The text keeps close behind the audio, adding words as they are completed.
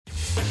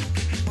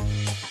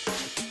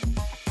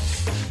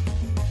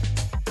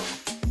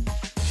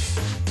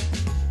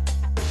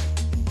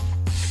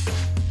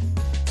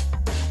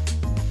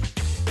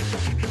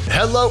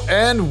Hello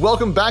and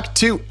welcome back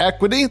to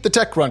Equity, the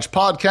TechCrunch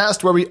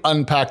podcast where we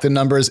unpack the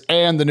numbers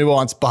and the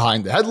nuance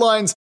behind the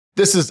headlines.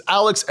 This is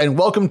Alex and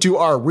welcome to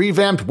our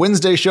revamped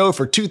Wednesday show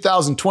for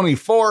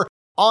 2024.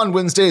 On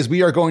Wednesdays,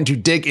 we are going to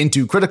dig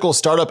into critical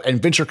startup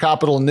and venture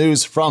capital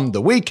news from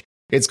the week.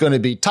 It's going to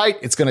be tight,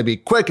 it's going to be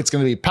quick, it's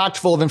going to be packed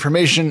full of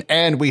information,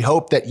 and we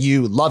hope that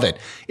you love it.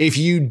 If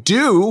you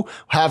do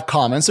have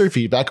comments or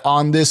feedback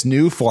on this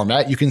new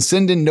format, you can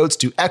send in notes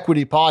to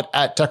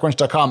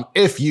equitypod@techcrunch.com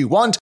if you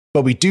want,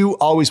 but we do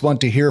always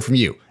want to hear from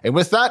you. And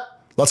with that,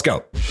 let's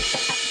go.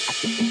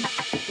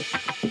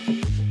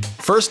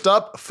 First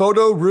up,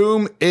 Photo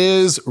Room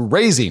is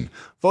raising.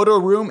 Photo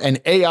Room, an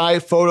AI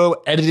photo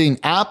editing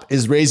app,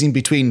 is raising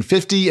between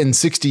 $50 and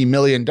 $60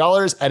 million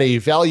at a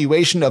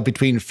valuation of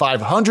between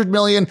 $500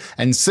 million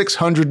and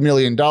 $600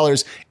 million.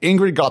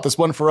 Ingrid got this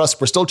one for us.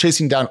 We're still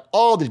chasing down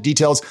all the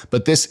details,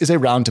 but this is a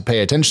round to pay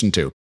attention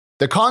to.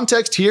 The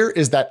context here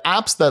is that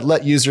apps that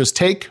let users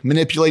take,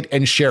 manipulate,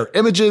 and share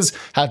images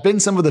have been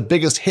some of the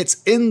biggest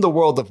hits in the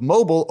world of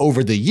mobile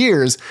over the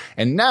years,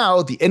 and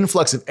now the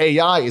influx of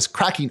AI is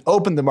cracking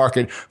open the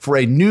market for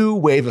a new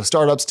wave of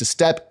startups to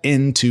step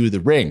into the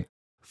ring.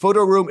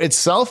 Photo Room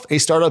itself, a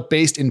startup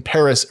based in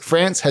Paris,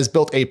 France, has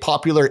built a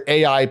popular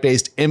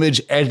AI-based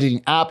image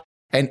editing app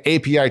and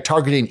API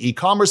targeting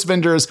e-commerce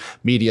vendors,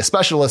 media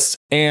specialists,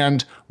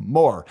 and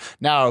more.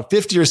 Now,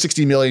 $50 or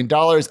 $60 million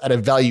at a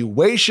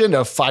valuation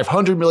of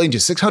 $500 million to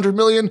 $600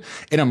 million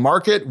in a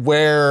market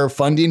where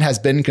funding has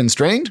been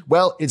constrained?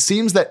 Well, it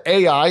seems that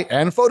AI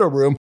and Photo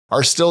Room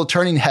are still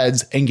turning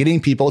heads and getting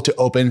people to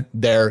open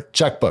their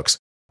checkbooks.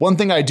 One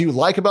thing I do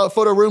like about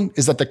Photo Room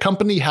is that the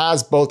company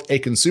has both a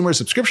consumer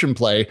subscription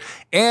play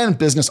and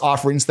business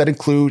offerings that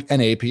include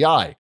an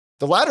API.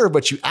 The latter of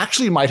which you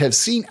actually might have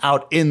seen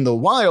out in the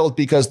wild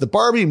because the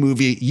Barbie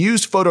movie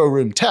used Photo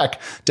Room tech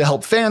to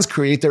help fans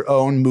create their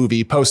own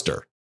movie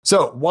poster.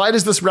 So why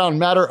does this round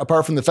matter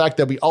apart from the fact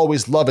that we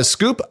always love a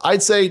scoop?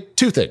 I'd say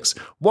two things.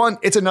 One,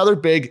 it's another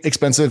big,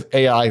 expensive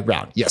AI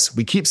round. Yes,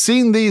 we keep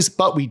seeing these,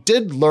 but we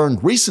did learn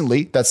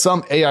recently that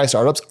some AI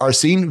startups are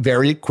seeing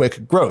very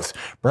quick growth.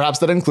 Perhaps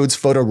that includes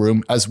Photo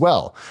Room as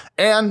well.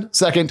 And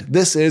second,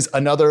 this is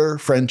another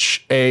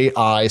French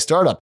AI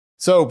startup.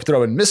 So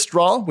throw in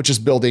Mistral, which is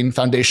building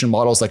foundation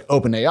models like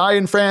OpenAI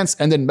in France,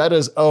 and then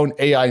Meta's own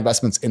AI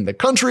investments in the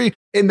country.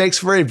 It makes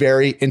for a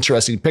very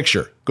interesting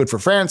picture. Good for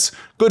France,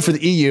 good for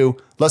the EU.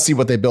 Let's see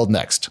what they build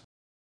next.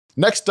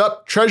 Next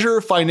up,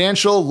 Treasure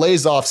Financial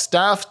lays off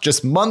staff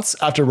just months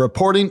after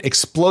reporting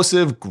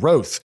explosive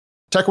growth.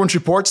 TechCrunch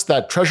reports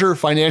that Treasure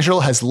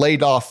Financial has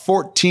laid off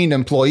 14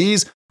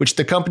 employees, which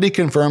the company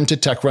confirmed to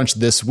TechCrunch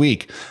this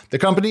week. The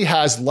company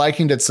has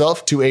likened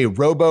itself to a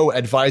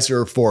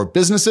robo-advisor for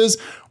businesses.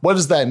 What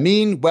does that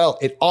mean? Well,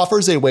 it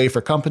offers a way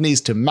for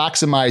companies to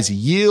maximize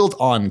yield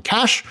on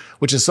cash,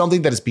 which is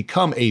something that has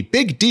become a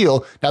big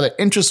deal now that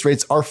interest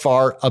rates are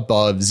far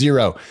above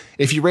zero.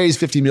 If you raise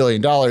 $50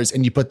 million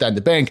and you put that in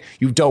the bank,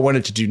 you don't want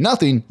it to do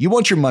nothing. You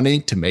want your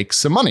money to make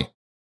some money.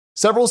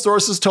 Several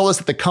sources told us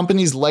that the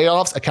company's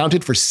layoffs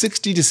accounted for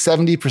 60 to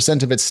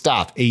 70% of its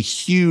staff, a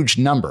huge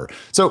number.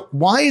 So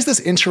why is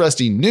this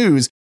interesting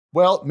news?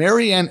 Well,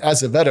 Marianne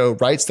Azevedo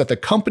writes that the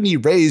company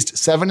raised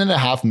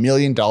 $7.5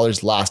 million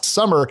last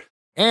summer,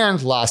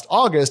 and last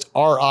August,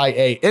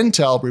 RIA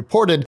Intel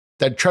reported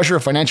that Treasure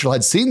Financial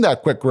had seen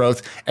that quick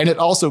growth and had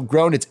also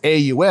grown its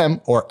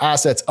AUM, or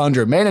assets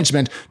under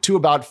management, to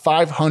about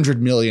 $500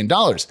 million.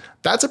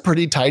 That's a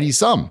pretty tidy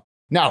sum.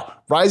 Now,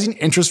 rising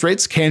interest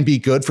rates can be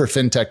good for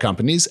fintech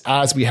companies,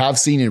 as we have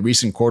seen in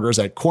recent quarters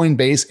at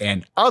Coinbase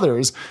and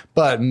others,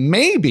 but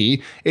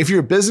maybe if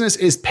your business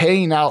is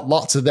paying out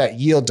lots of that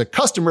yield to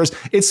customers,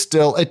 it's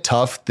still a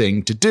tough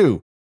thing to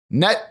do.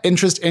 Net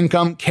interest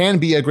income can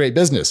be a great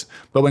business,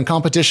 but when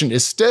competition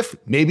is stiff,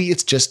 maybe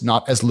it's just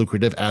not as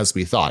lucrative as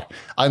we thought.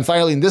 I'm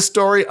filing this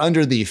story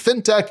under the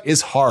Fintech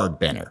is Hard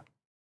banner.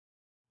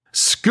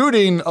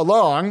 Scooting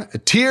along,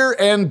 Tier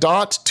and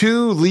Dot,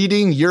 two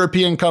leading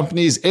European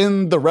companies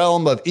in the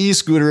realm of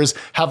e-scooters,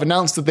 have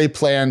announced that they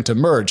plan to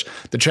merge.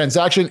 The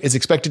transaction is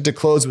expected to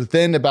close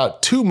within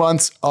about 2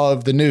 months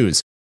of the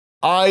news.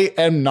 I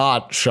am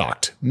not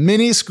shocked.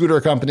 Many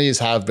scooter companies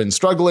have been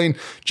struggling.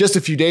 Just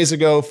a few days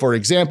ago, for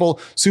example,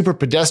 Super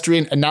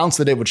Pedestrian announced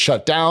that it would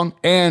shut down,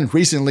 and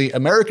recently,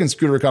 American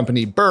scooter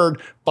company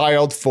Bird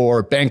filed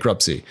for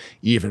bankruptcy.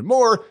 Even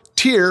more,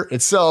 Tier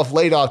itself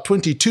laid off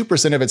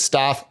 22% of its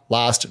staff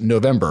last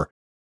November.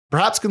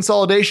 Perhaps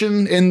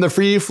consolidation in the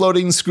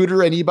free-floating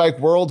scooter and e-bike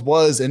world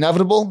was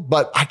inevitable,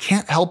 but I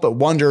can't help but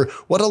wonder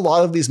what a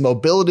lot of these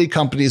mobility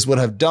companies would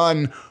have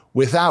done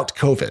without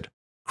COVID.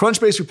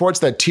 Crunchbase reports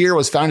that Tier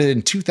was founded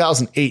in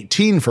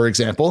 2018, for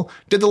example.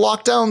 Did the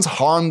lockdowns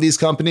harm these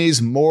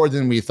companies more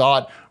than we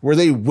thought? Were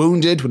they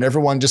wounded when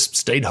everyone just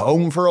stayed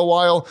home for a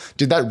while?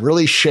 Did that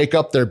really shake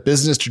up their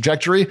business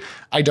trajectory?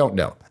 I don't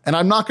know. And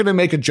I'm not going to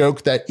make a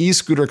joke that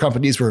e-scooter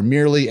companies were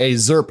merely a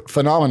ZERP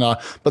phenomena,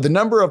 but the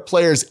number of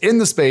players in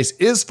the space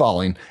is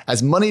falling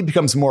as money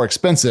becomes more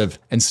expensive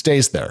and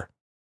stays there.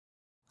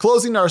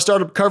 Closing our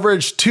startup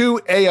coverage,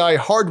 2 AI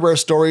hardware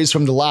stories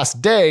from the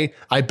last day.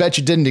 I bet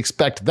you didn't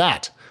expect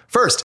that.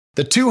 First,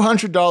 the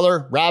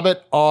 $200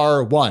 Rabbit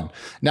R1.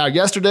 Now,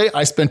 yesterday,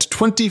 I spent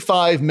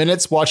 25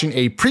 minutes watching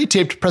a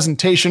pre-taped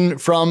presentation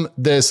from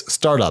this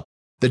startup.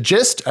 The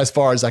gist, as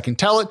far as I can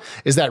tell it,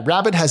 is that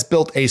Rabbit has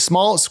built a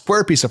small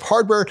square piece of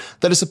hardware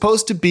that is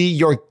supposed to be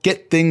your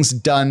get things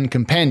done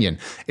companion.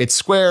 It's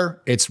square,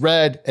 it's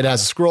red, it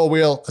has a scroll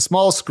wheel, a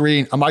small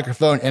screen, a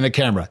microphone, and a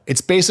camera.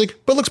 It's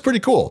basic, but looks pretty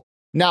cool.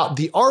 Now,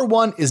 the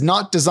R1 is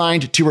not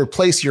designed to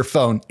replace your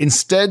phone.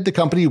 Instead, the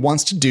company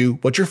wants to do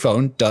what your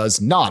phone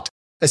does not.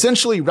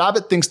 Essentially,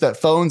 Rabbit thinks that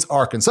phones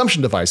are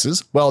consumption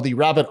devices, while the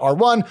Rabbit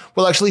R1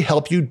 will actually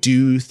help you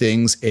do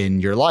things in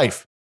your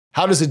life.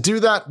 How does it do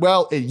that?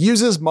 Well, it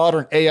uses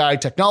modern AI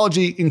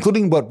technology,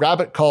 including what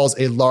Rabbit calls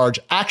a large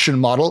action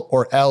model,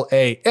 or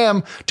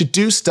LAM, to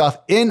do stuff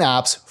in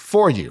apps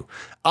for you.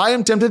 I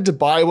am tempted to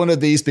buy one of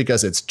these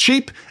because it's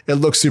cheap, it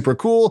looks super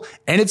cool,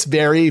 and it's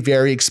very,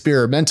 very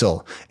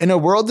experimental. In a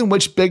world in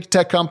which big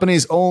tech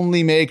companies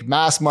only make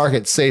mass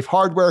market safe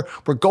hardware,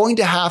 we're going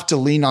to have to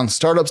lean on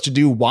startups to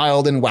do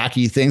wild and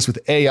wacky things with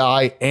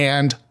AI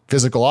and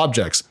physical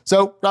objects.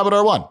 So, Rabbit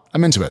R1,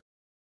 I'm into it.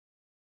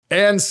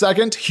 And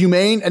second,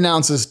 Humane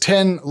announces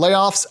 10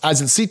 layoffs as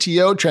its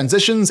CTO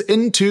transitions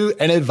into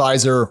an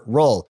advisor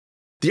role.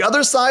 The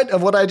other side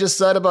of what I just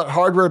said about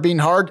hardware being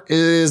hard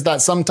is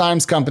that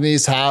sometimes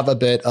companies have a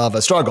bit of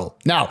a struggle.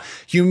 Now,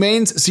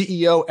 Humane's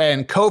CEO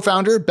and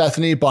co-founder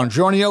Bethany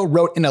Bongiorno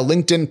wrote in a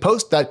LinkedIn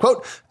post that,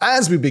 quote,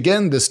 "As we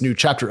begin this new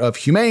chapter of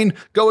Humane,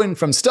 going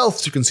from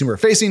stealth to consumer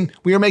facing,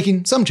 we are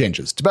making some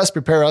changes to best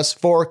prepare us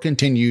for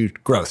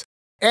continued growth."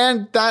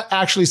 And that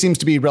actually seems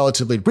to be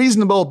relatively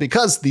reasonable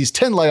because these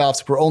 10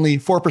 layoffs were only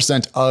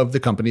 4% of the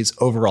company's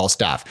overall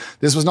staff.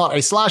 This was not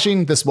a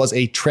slashing, this was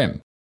a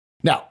trim.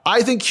 Now,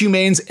 I think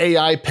Humane's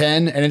AI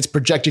pen and its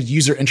projected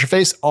user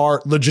interface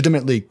are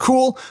legitimately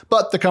cool,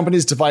 but the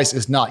company's device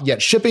is not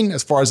yet shipping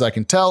as far as I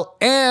can tell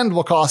and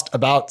will cost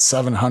about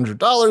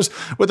 $700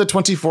 with a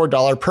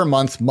 $24 per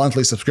month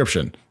monthly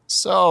subscription.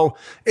 So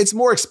it's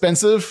more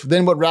expensive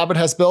than what Rabbit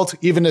has built,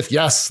 even if,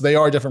 yes, they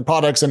are different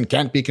products and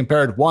can't be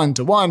compared one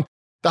to one.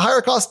 The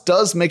higher cost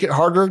does make it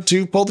harder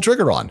to pull the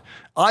trigger on.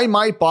 I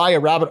might buy a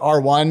Rabbit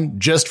R1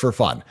 just for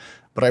fun,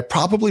 but I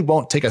probably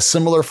won't take a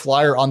similar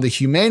flyer on the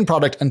Humane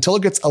product until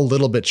it gets a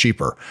little bit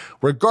cheaper.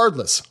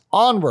 Regardless,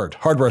 onward,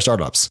 hardware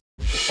startups.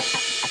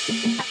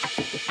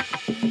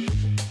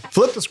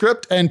 Flip the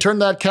script and turn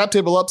that cap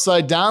table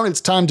upside down.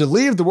 It's time to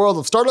leave the world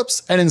of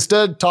startups and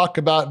instead talk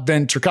about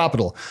venture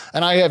capital.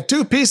 And I have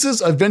 2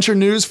 pieces of venture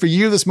news for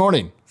you this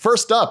morning.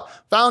 First up,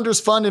 Founders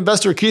Fund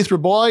investor Keith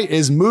Rabois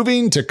is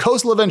moving to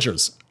Khosla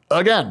Ventures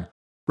again.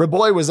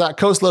 Rabois was at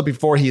Khosla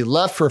before he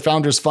left for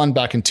Founders Fund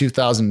back in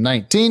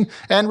 2019,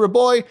 and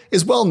Rabois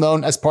is well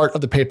known as part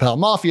of the PayPal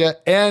Mafia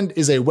and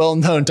is a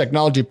well-known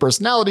technology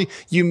personality.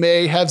 You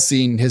may have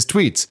seen his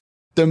tweets.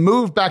 The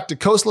move back to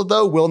Khosla,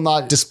 though, will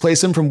not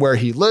displace him from where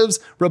he lives.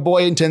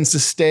 Rabois intends to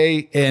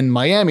stay in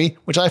Miami,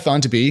 which I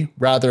found to be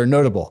rather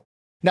notable.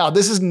 Now,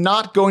 this is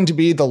not going to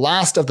be the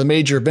last of the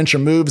major venture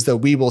moves that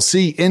we will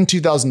see in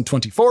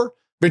 2024.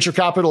 Venture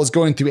capital is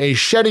going through a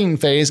shedding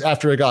phase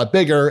after it got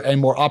bigger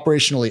and more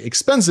operationally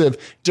expensive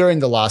during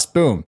the last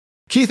boom.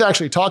 Keith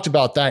actually talked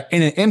about that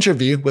in an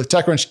interview with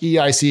TechCrunch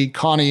EIC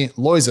Connie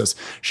Loizas.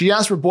 She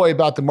asked Rabois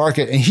about the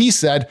market, and he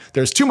said,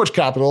 "There's too much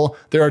capital,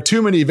 there are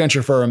too many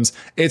venture firms,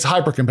 it's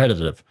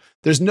hyper-competitive.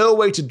 There's no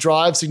way to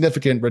drive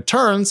significant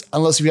returns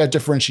unless you have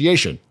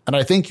differentiation. And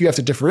I think you have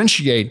to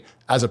differentiate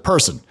as a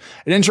person."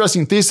 An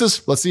interesting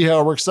thesis. Let's see how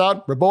it works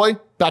out. Rabois,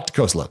 back to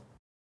Khosla.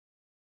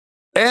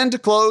 And to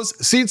close,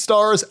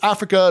 SeedStars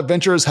Africa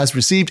Ventures has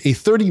received a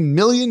 $30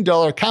 million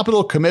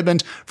capital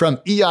commitment from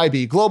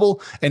EIB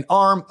Global, an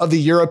arm of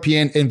the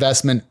European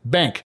Investment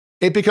Bank.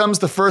 It becomes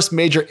the first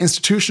major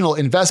institutional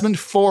investment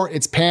for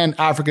its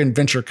Pan-African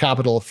Venture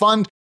Capital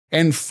Fund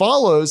and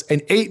follows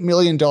an $8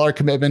 million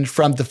commitment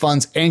from the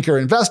fund's anchor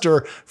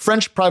investor,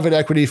 French private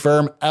equity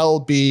firm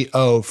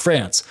LBO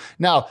France.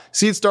 Now,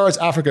 SeedStars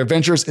Africa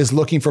Ventures is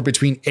looking for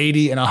between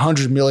 $80 and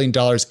 $100 million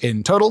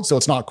in total, so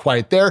it's not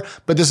quite there,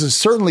 but this is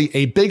certainly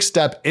a big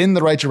step in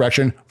the right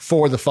direction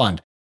for the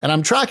fund. And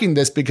I'm tracking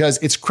this because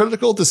it's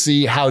critical to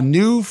see how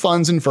new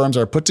funds and firms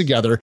are put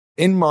together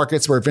in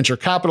markets where venture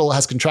capital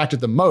has contracted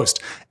the most.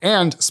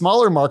 And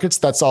smaller markets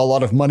that saw a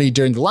lot of money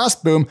during the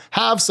last boom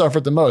have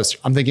suffered the most.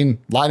 I'm thinking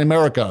Latin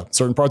America,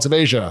 certain parts of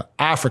Asia,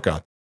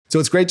 Africa. So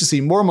it's great to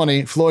see more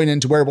money flowing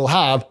into where we'll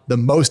have the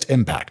most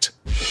impact.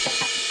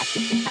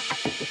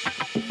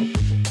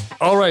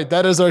 All right,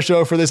 that is our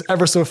show for this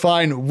ever so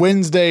fine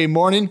Wednesday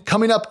morning.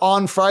 Coming up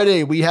on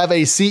Friday, we have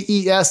a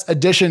CES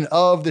edition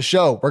of the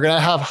show. We're going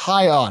to have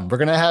Hai on. We're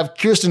going to have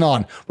Kirsten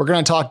on. We're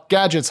going to talk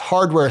gadgets,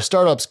 hardware,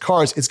 startups,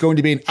 cars. It's going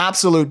to be an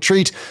absolute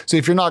treat. So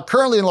if you're not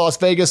currently in Las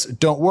Vegas,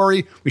 don't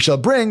worry. We shall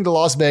bring the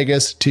Las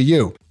Vegas to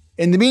you.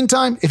 In the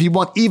meantime, if you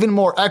want even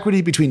more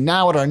equity between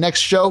now and our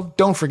next show,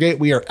 don't forget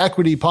we are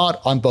Equity Pod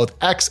on both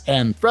X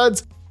and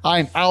Threads.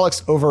 I'm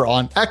Alex over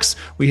on X.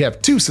 We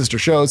have 2 sister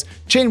shows,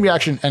 Chain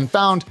Reaction and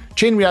Found.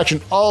 Chain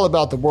Reaction all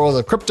about the world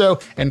of crypto,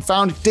 and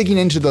Found digging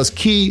into those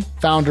key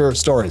founder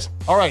stories.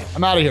 All right,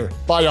 I'm out of here.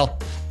 Bye, y'all.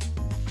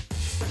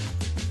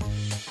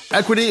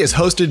 Equity is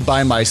hosted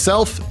by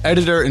myself,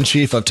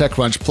 Editor-in-Chief of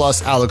TechCrunch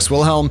Plus, Alex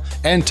Wilhelm,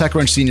 and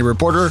TechCrunch Senior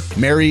Reporter,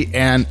 Mary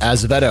Ann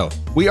Azevedo.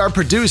 We are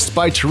produced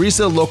by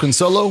Teresa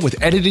Loconsolo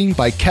with editing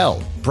by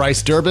Kel.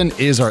 Bryce Durbin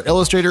is our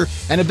illustrator,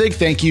 and a big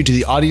thank you to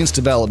the audience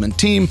development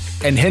team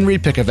and Henry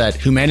Picavet,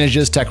 who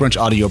manages TechCrunch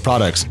audio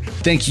products.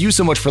 Thank you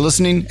so much for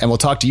listening, and we'll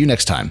talk to you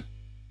next time.